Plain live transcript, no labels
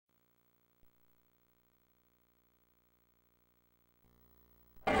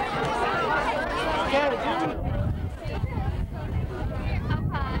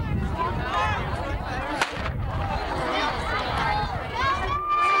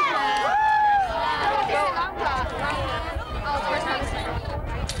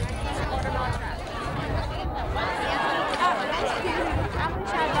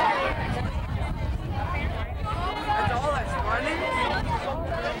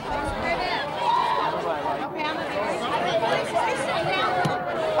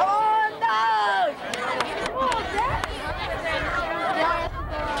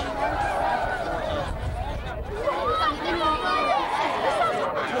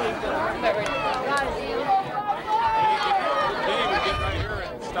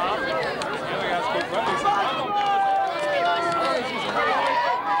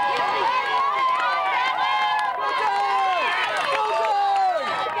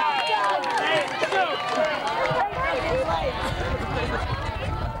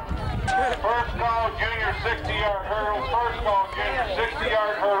60-yard hurdles. First call, junior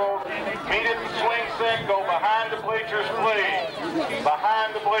 60-yard hurdles. Meet at the swing set. Go behind the bleachers, please.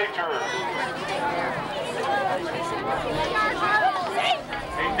 Behind the bleachers.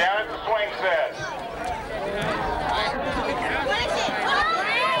 He's down at the swing set.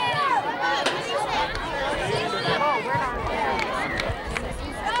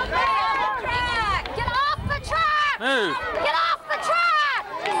 Move. Get off the track!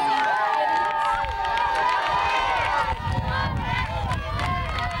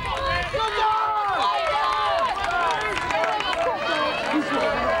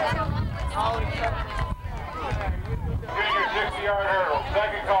 Junior 60-yard hurdle.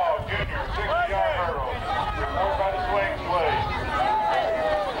 Second call, junior 60-yard hurdle. Over by the swings, please.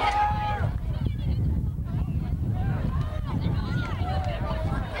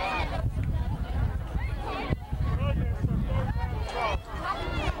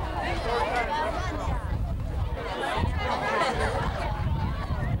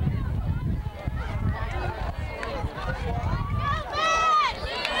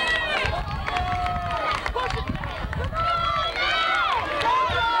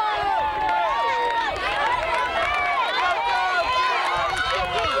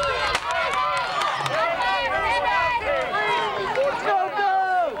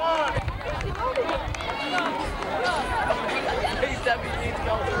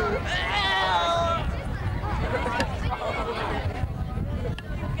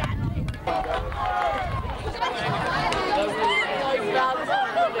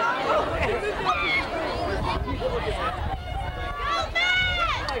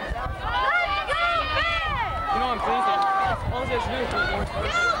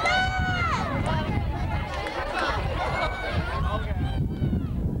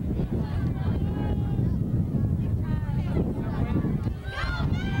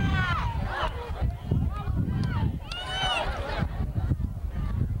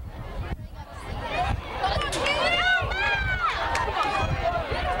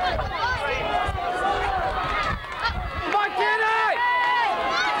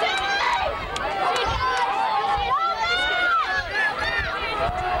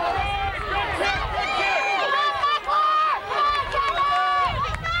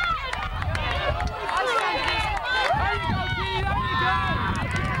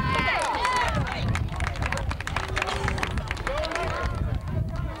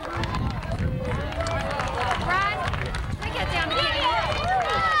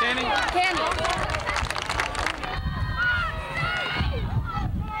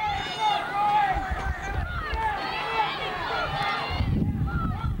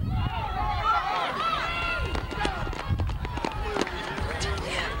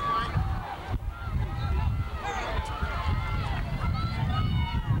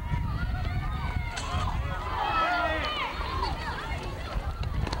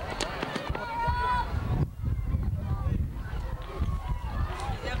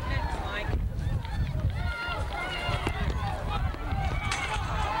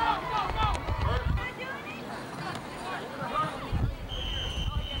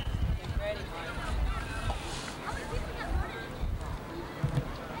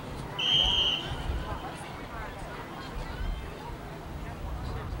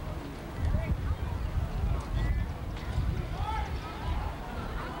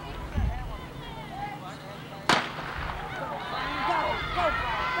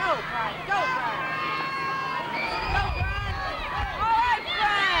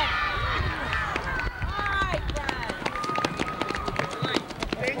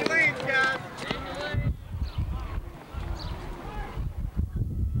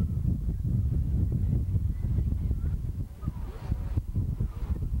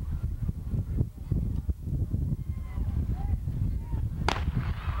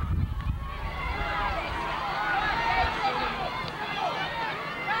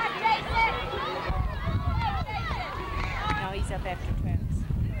 Up after Travis.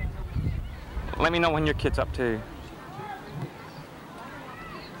 Let me know when your kid's up too.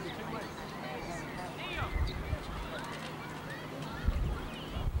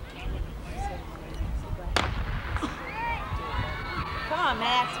 Come on,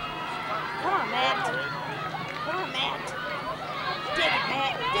 Matt. Come on, Matt. Come on, Matt. Dig it,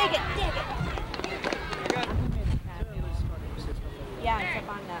 Matt. Dig it, dig it. Yeah, it's up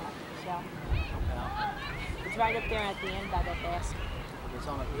on the shelf. It's right up there at the end by that basket. It's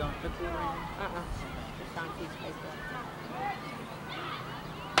on a picture or anything? Just on a piece of paper.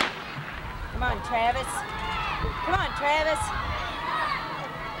 Come on, Travis. Come on, Travis.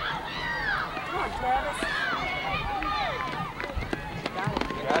 Come on, Travis. Got it.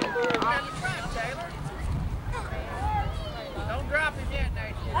 Got it. Taylor. Don't drop him yet,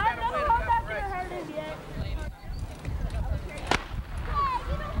 Nate. He's I got to know, win a I'm not couple going to races. hurt him yet.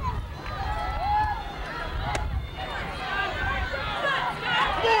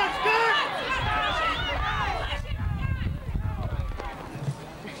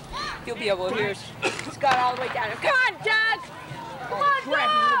 You'll be able to hear Scott all the way down there. Come on, Doug! Come on,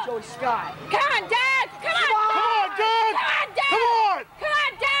 Doug! Joey Scott. Come on, Doug! Come on! Come on, Doug! Come on, Doug! Come on! Come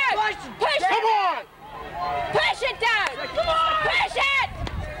on, Doug! Push it! Come on! Push it, Doug! Come on! Push it!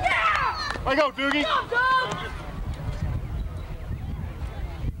 Yeah! I go, Doogie. Come on, Doug!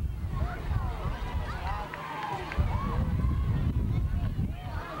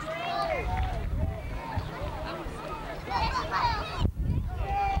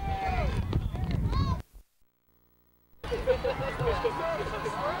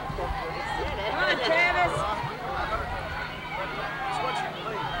 Come on, Travis! Come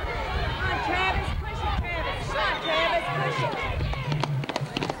on, Travis! Push it, Travis! Come on, Travis! Push it!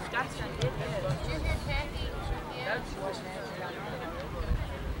 Scott's done good.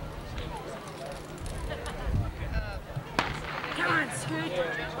 Come on, Scoot!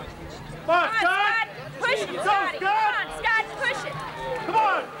 Come on, Scott! Push it, Go, Scotty! Come Scott! on, Scott! Push it! Come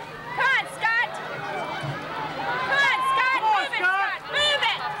on! Come on, Scott! Come on, Scott! Come on, Move it, Scott! Scott! Move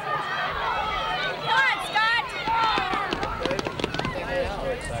it! Come on, Scott!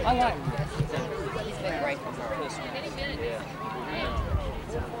 I like him.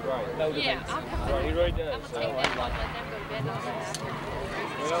 Yeah, I'll come Right, he really does. I'm going to take that one, let them go to bed.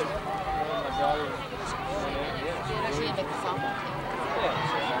 Well, my daughter. She didn't make the softball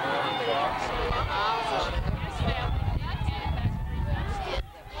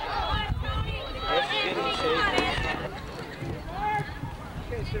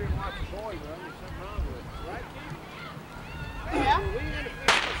Can't sit here and watch a boy run. There's something wrong with it, right, Keith? Yeah. Were you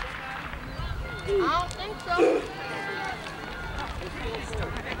interfering with somebody? I don't think so.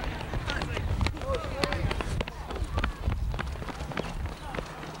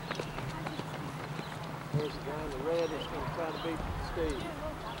 There's the guy in the red that's going to try to beat Steve.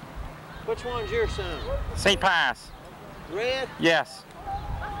 Which one's your son? St. Pius. Red? Yes.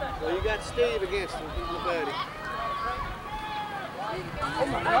 Well, you got Steve against him. He's my buddy. Oh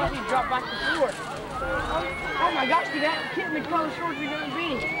my gosh, he dropped back and forth. Oh my gosh, that kid in the color shorts are gonna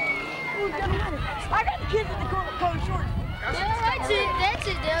be. Who's gonna win it? I got the kids in the color shorts. Yeah, that's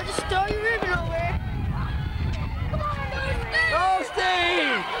it, Dale. Just throw your ribbon over there. Come on, Go,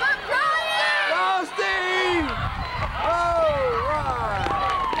 Steve! Come on, Brian! Go, Steve! All right!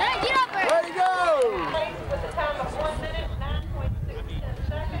 Hey, get up there! Way to go! With a time of 1 minute, 9.67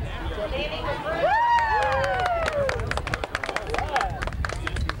 seconds. Standing with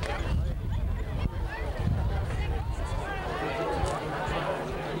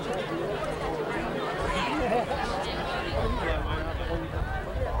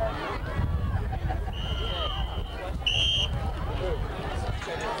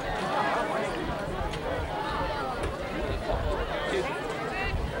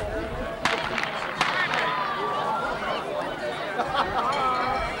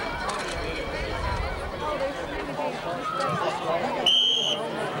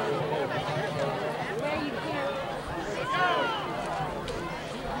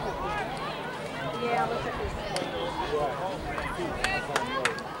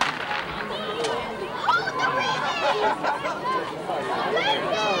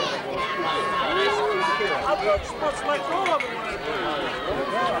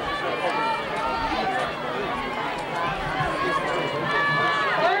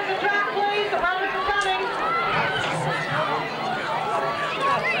There's the track, please. The runners are coming.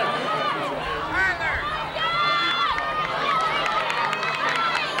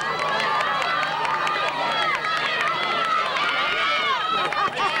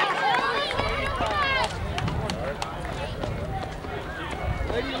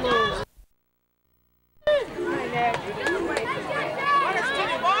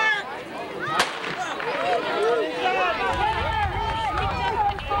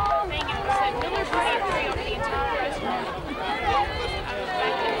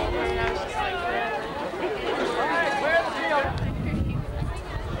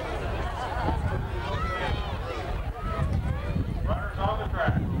 Runners on the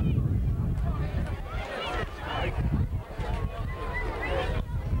track.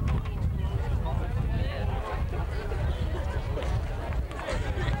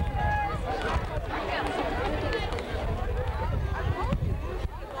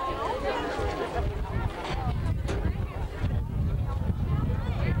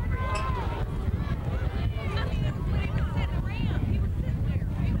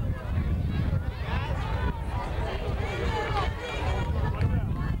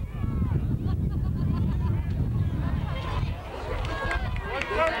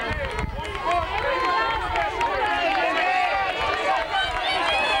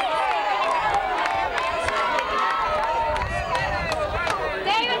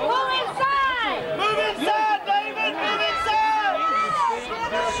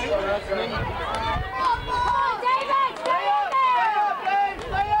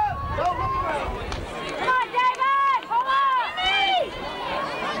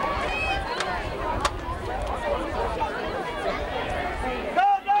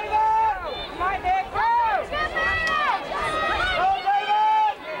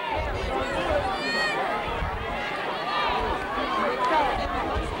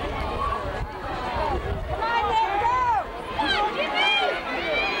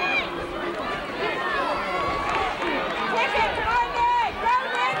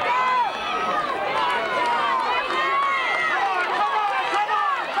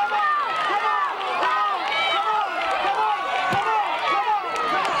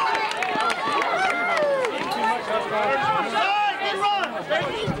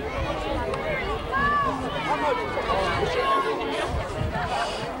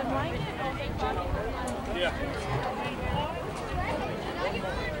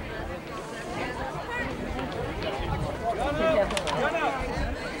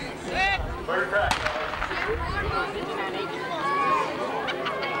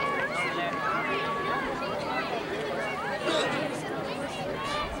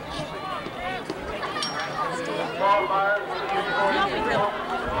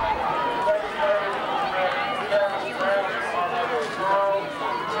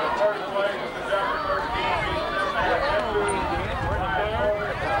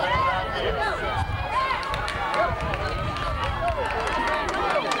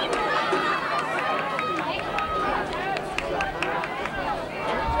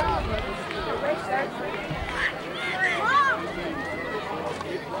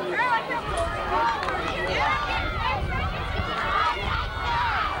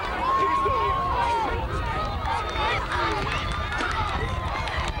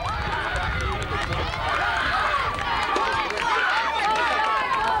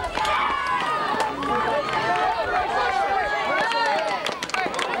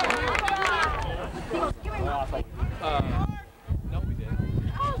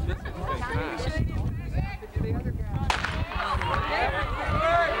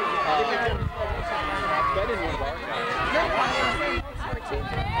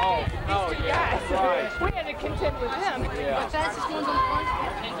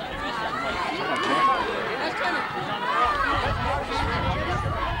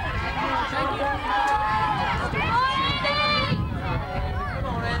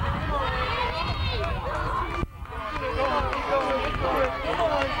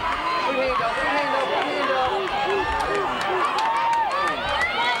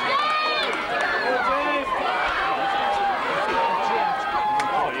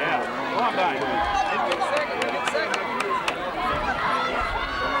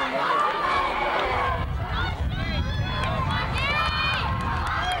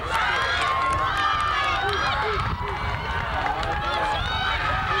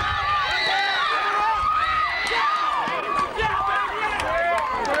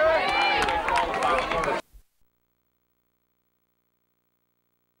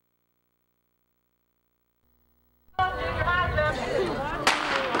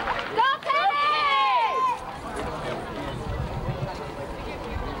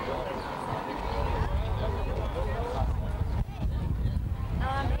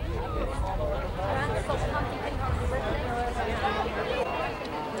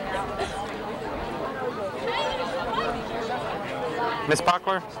 Miss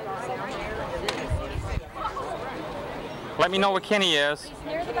Puckler? Let me know where Kenny is. He's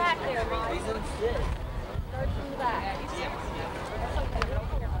near the back there, Mike. Third from the back.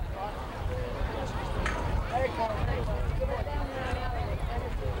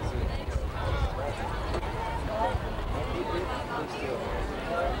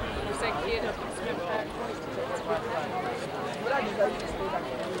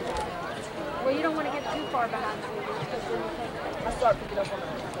 Well, you don't want to get too far behind you. I start picking up on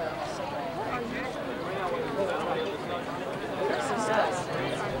that.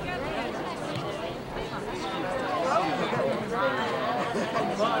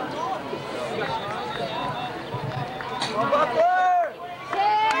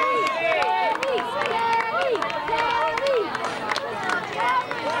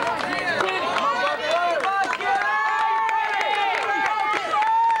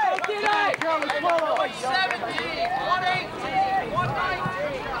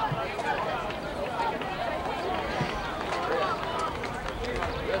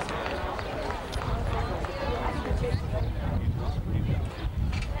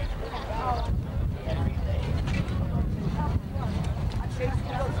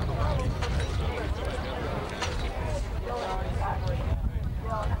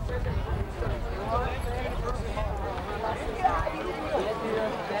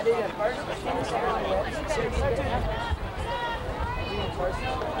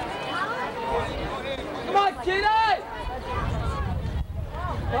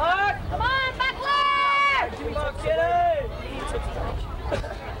 Buck! Come on, Buckler! Come on, kiddo!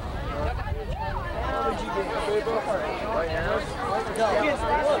 How did you get right now?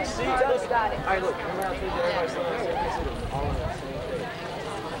 Look, see, Doug's got it. All right, look, remember how I told you everybody's on the same page? All on the same page.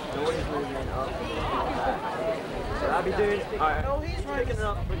 Nobody's moving up and back. So I'll be doing, all right. No, he's picking it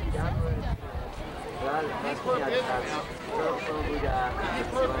up, but you got it. That's what I just have. Throw it from a blue guy.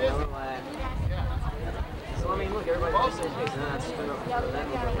 Another line. So, I mean, look, everybody's on the same page. Now, spin up that way.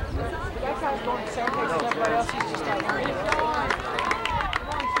 That guy's going the same page as everybody else. He's just out here.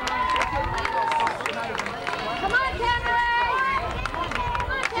 Come on, Cameron! Come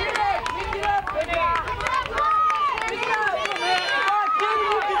on, Cameron! Pick it up, baby! Pick it up! Come on, Kenny,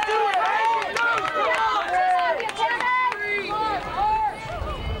 you can do it! Hey, go! Come on!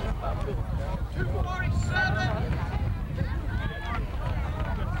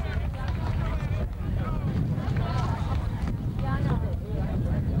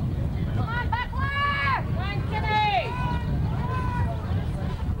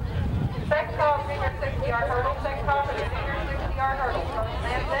 Second call, senior 60-yard hurdle. Second call for the senior 60-yard hurdle.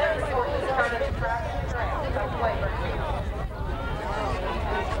 Stand there, report to the turn of the track and the ground. Don't play for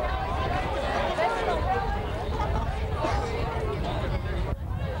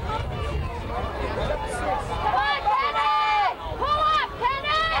Come on, Kenny! Pull up,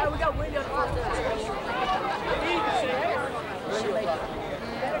 Kenny! We got wind on the first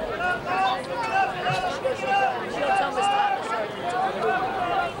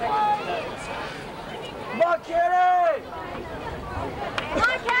Come on, Kenny! Come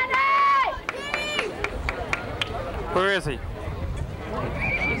on, Kenny! Where is he?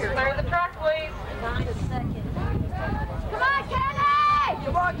 clear the track, please. Come on, Kenny!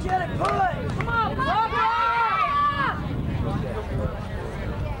 Come on, Kenny, pull it! Come on, pull up!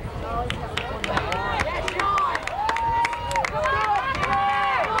 Yes, Sean! Come on, Kenny!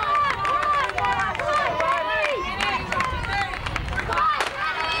 Come on,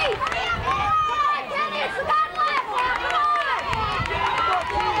 Kenny! It's the gun left! Come on!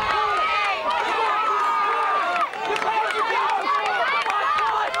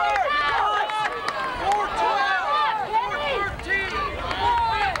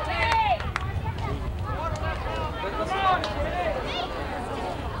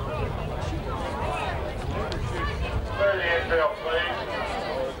 Clear the infield, please.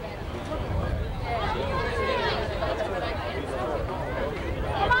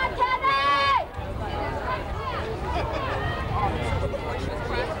 Come on, Kenny!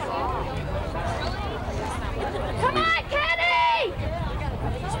 Come on, Kenny!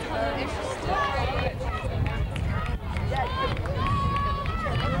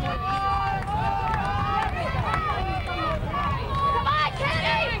 Come on,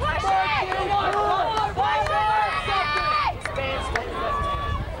 Kenny! Push it! Push it! Come on,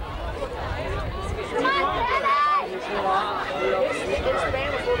 Kenny!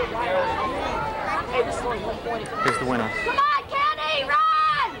 Here's the winner. Come on, Kenny!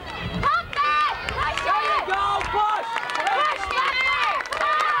 Run! Pump it! Push it! Go, push! Push back there!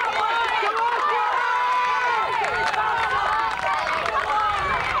 Come on! Come on,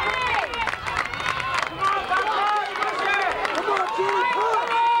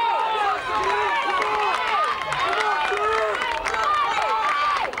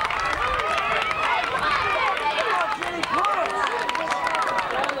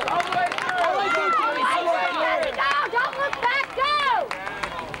 Don't look back, go!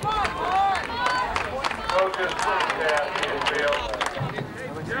 Coaches, please stay out of the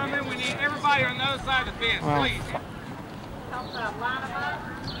infield. Gentlemen, we need everybody on the other side of the fence, please. Help line them up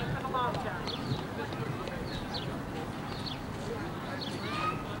into the long shot.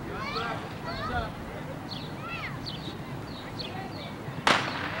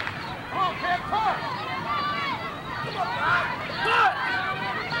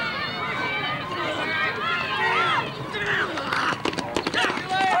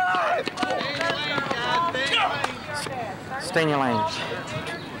 Stay in your lane.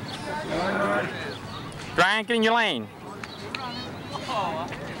 Brian, get in your lane.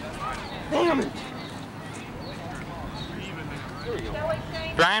 Damn it.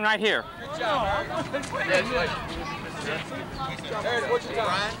 Brian, right here. Eric, what's your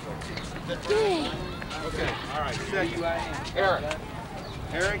time? Okay, all right, second.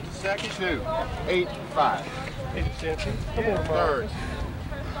 Eric, second. 2:85.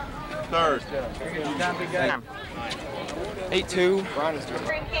 Third. Time. 8-2.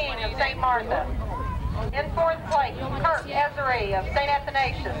 Green King of St. Martha. In fourth place, Kirk Ezri of St.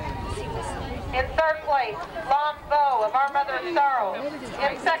 Athanasius. In third place, Lon Bow of Our Mother of Sorrow.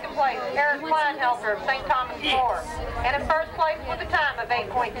 In second place, Eric Kleinhelter of St. Thomas More. And in first place with a time of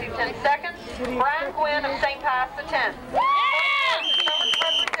 8.210 seconds, Brian Gwynn of St. Pius X.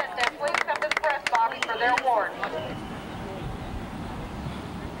 Represent them. Please come to the press box for their award.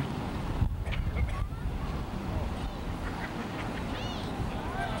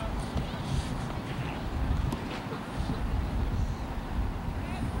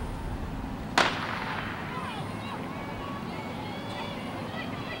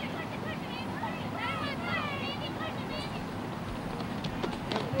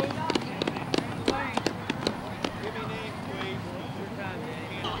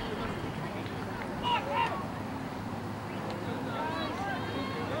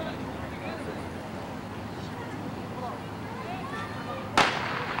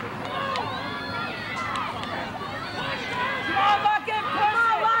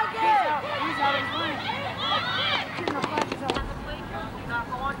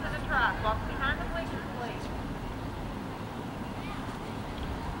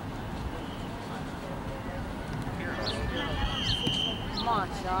 Come on,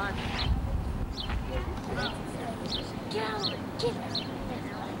 Sean.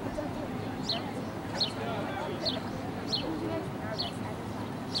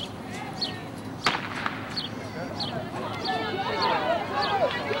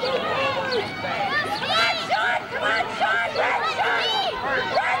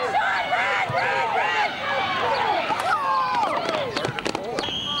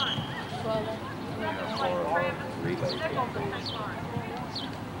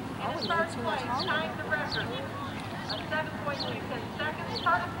 Tying the record of 7.26 seconds.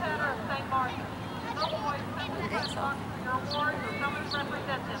 Curtis Petter of St. Martin. No boys, come to the press box for your award, or someone to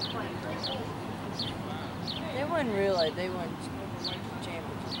represent them, please. They wouldn't realize they weren't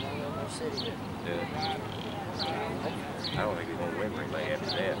champions in their city. Yeah. I don't think they're going to win relay after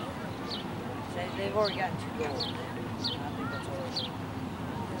that. They've already gotten 2 goals. I think that's all.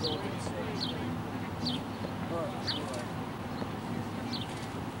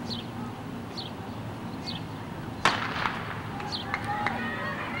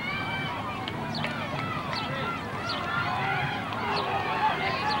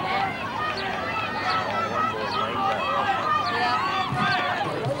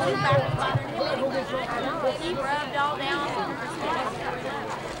 He rubbed all down.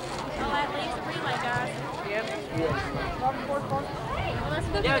 Well, that leaves the relay, guys. Yep. Let's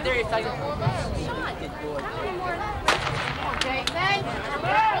go. Yeah, there you go. Shot. How many more? Come on, Jason.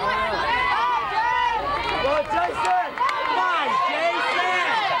 Go, Jason! Come on, Jason!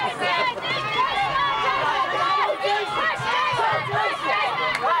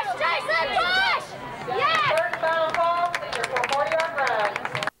 Push, Jason, push! Yes! Third final call, leader for 40-yard run.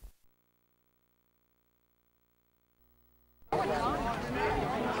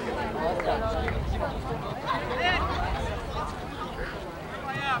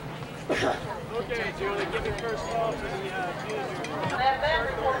 Okay, Julie, give me first call for the junior. That then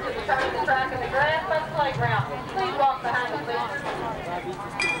report to the turn of the track and the grass by the playground. Please walk behind the bleachers.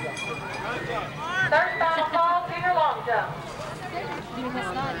 Third final call, senior long jump.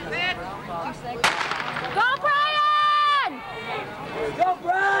 Go, Brian! Go,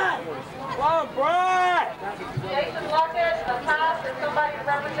 Brad! Come on, Brad! Jason Luckett of House or somebody to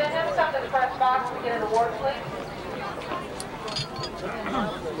represent him, come to the press box to get an award, please.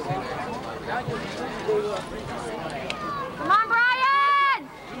 Come on, Brian!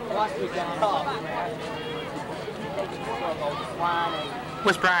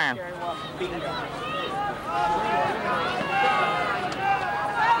 Where's Brian? Go,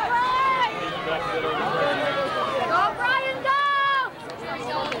 Brian, go!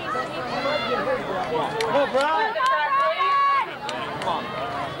 Go, Brad!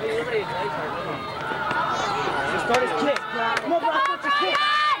 Start his kick. Come on, Brad, start your kick.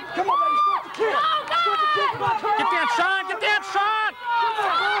 Come on, baby, start the kick. Start the kick. Come on, come on. Get down, Sean! Get down, Sean!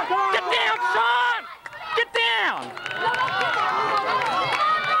 Get down, Sean! Get down!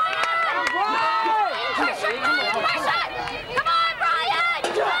 Come on, Brian!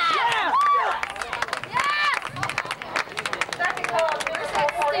 Yeah! Second call,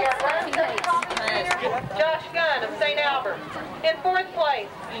 Josh Gunn of St. Albert. In fourth place,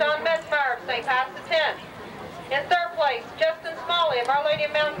 Sean Metzmeyer of St. Pius X. In third place, Justin Smalley of Our Lady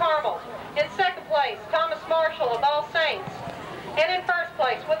of Mount Carmel. In second place, Thomas Marshall of All Saints. And in first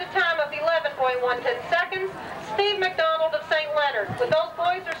place, with a time of 11.110 seconds, Steve McDonald of St. Leonard. With those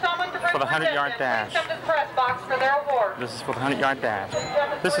boys or someone to For the represent 100-yard them, dash. please come to the press box for their award. This is for the 100-yard dash.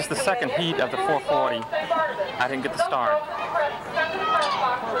 This is the second heat of the 440. I didn't get the start. Those girls come to the press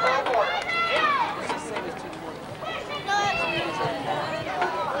box for their award.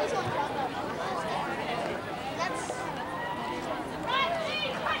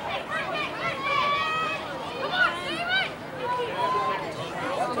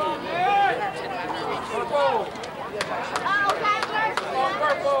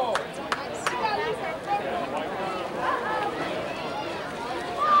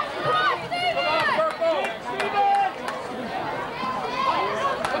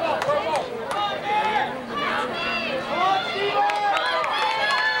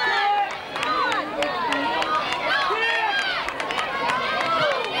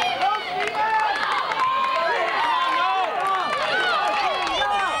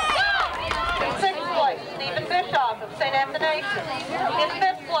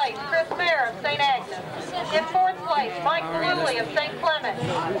 of St. Clement.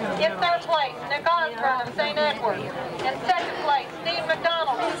 In third place, Nick Osborne of St. Edward. In second place, Steve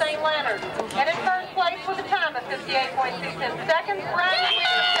McDonald of St. Leonard. And in first place with a time of 58.26 seconds, Brian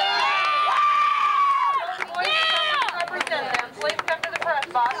represent them. Please come to the press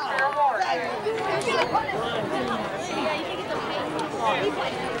box for your award.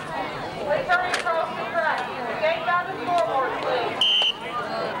 Please hurry across the track. Use the gate by the scoreboard, please.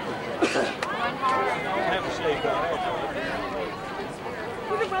 Have a shake.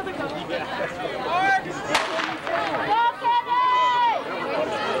 Where'd your brother go?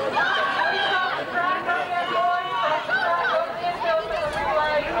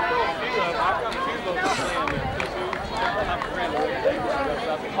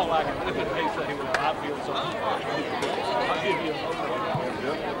 All I can do is say, well, I feel something. I'll give you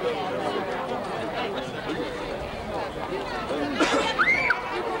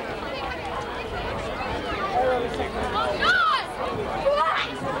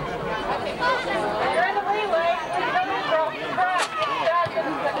You're in the relay. Please come across the track. Get back to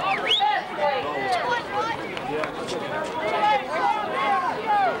the fence, please.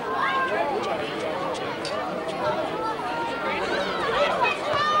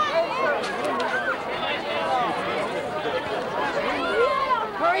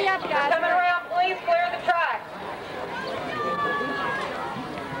 Hurry up, guys. Coming around, please clear the track.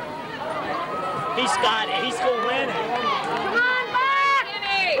 He's got it. He's going to win it. Come on, back!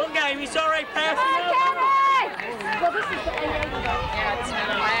 Look at him. He's already passed it up. Well, this is the 8-8. Yeah, it's 10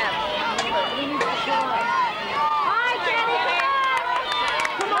 and a half. We need to show it. Hi, Kenny!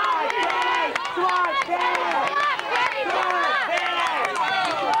 Come on, Kenny! Come on, Kenny!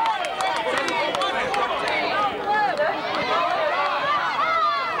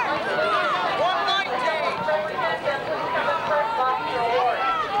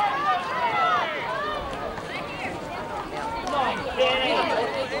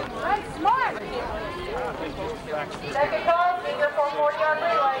 Second call, junior for 40-yard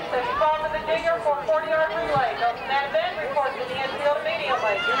relay. Second call for the junior for 40-yard relay. Those in that event report to the infield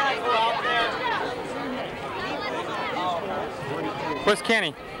immediately. Where's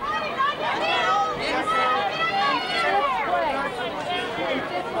Kenny?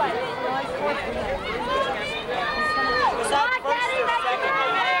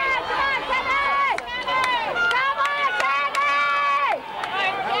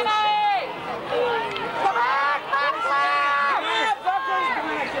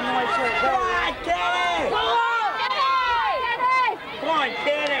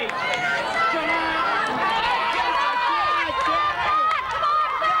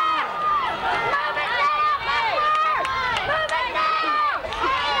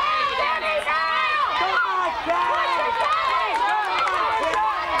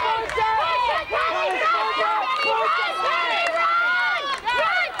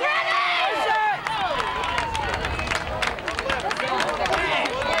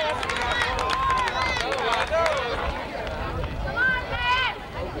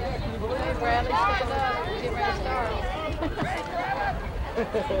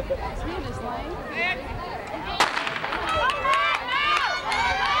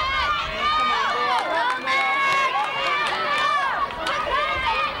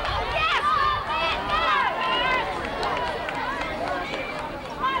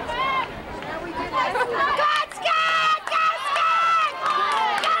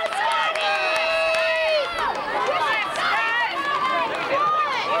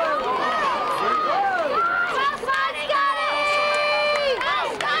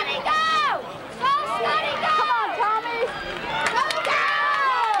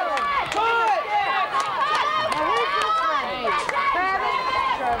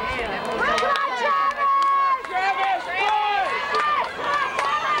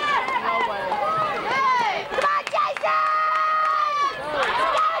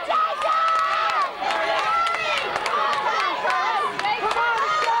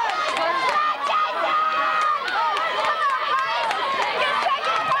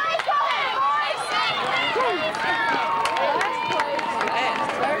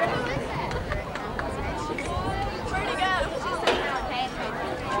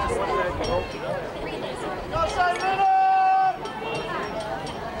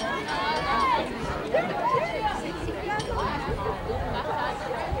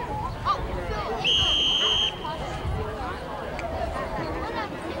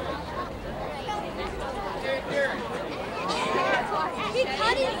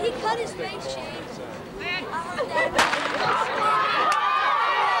 He cut his face shave.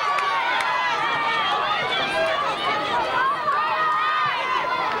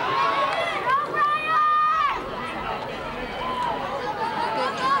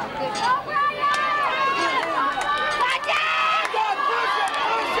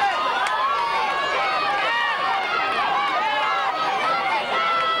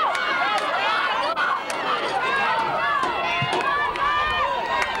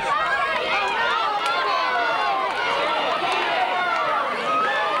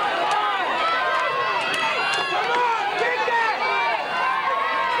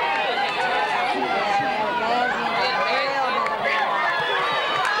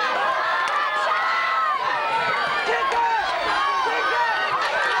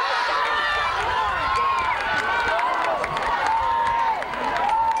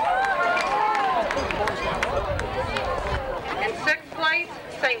 place,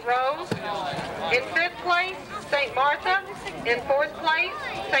 St. Rose. In 5th place, St. Martha. In 4th place,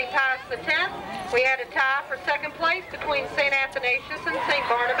 St. Pius X. We had a tie for 2nd place between St. Athanasius and St.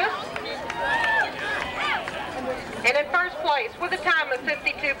 Barnabas. And in 1st place, with a time of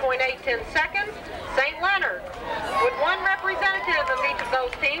 52.810 seconds, St. Leonard. Would one representative of each of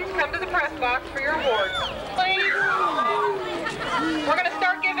those teams come to the press box for your awards? Please. We're going to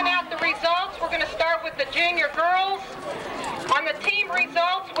start giving out the results. We're going to start with the junior girls. On the team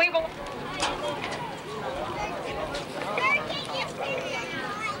results, we will...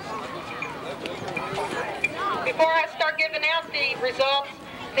 Before I start giving out the results,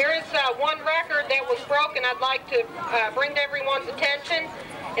 there is one record that was broken I'd like to bring to everyone's attention.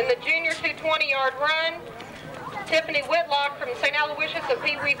 In the junior 220-yard run, Tiffany Whitlock from St. Aloysius of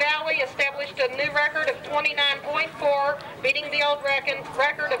Pee Wee Valley established a new record of 29.4, beating the old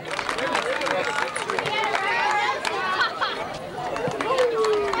record of...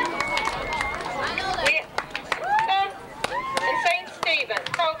 And St. Stephen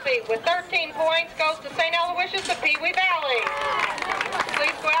trophy with 13 points goes to St. Aloysius of Pee Wee Valley.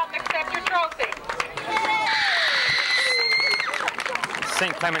 Please go out and accept your trophy.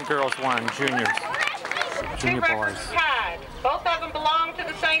 St. Clement girls won, juniors. Junior Two boys. records tied. Both of them belong to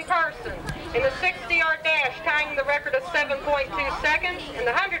the same person. In the 60-yard dash, tying the record of 7.2 seconds. In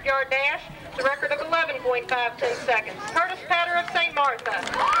the 100-yard dash, the record of 11.510 seconds. Curtis Patter of St. Martha.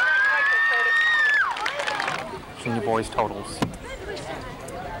 Congratulations, Curtis. Junior boys totals.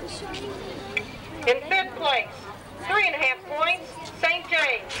 In 5th place, 3.5 points, St.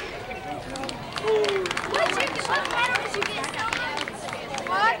 James.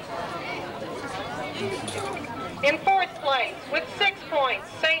 In 4th place, with 6 points,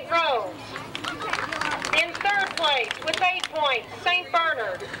 St. Rose. In 3rd place, with 8 points, St.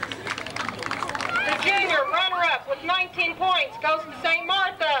 Bernard. The junior runner-up with 19 points goes to St.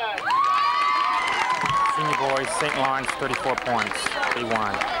 Martha. Junior boys, St. Lawrence, 34 points. They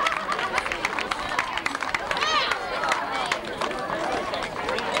won.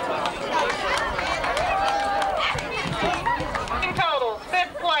 In totals,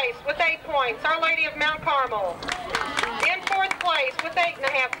 5th place with 8 points, Our Lady of Mount Carmel. In 4th place with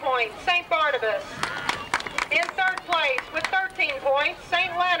 8.5 points, St. Barnabas. In 3rd place with 13 points,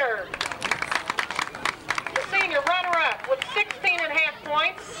 St. Leonard. The senior runner-up with 16.5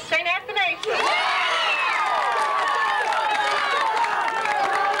 points, St. Athanasius.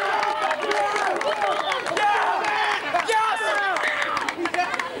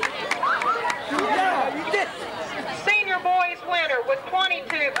 Senior boys winner with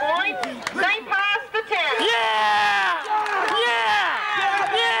 22 points, St. Pius X. Yeah! Yeah!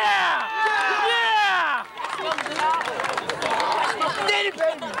 Yeah! Yeah!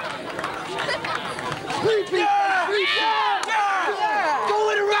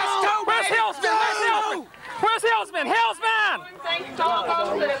 Where's Hillsman? Where's Hillsman? Hillsman! Thanks to all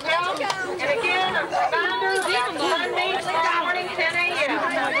those that have helped. And again, a reminder that Monday morning, 10 a.m.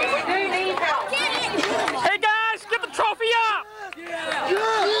 We do need help. Hey guys, get the trophy up!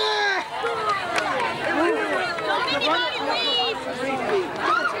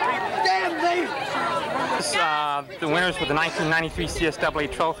 The winners with the 1993 CSAA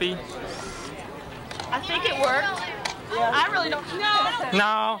trophy. I think it worked. I really don't know.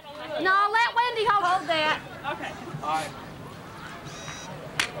 No. No, let Wendy hold that. Okay. All right.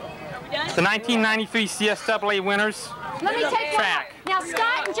 The 1993 CSAA winners. Let me take track. Now,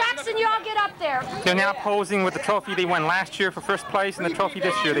 Scott and Jackson, you all get up there. They're now posing with the trophy they won last year for first place and the trophy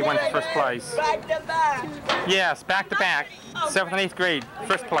this year they won for first place. Back to back. Yes, back to back. 7th and 8th grade,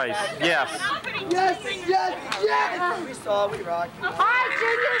 first place. Yes. Yes, yes, yes. We saw, we rocked. All right,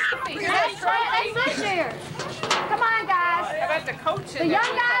 juniors. That's right. That's this year. Come on, guys. How about the coach? The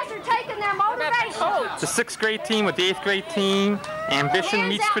young guys are taking their motivation. The 6th grade team with the 8th grade team. Ambition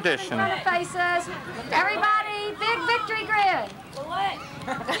meets tradition. Faces. Everybody, big victory grid.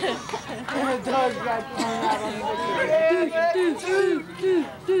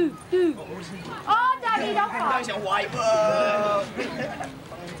 Oh, Dougie, don't fall.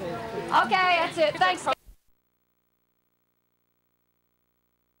 Okay, that's it. Thanks.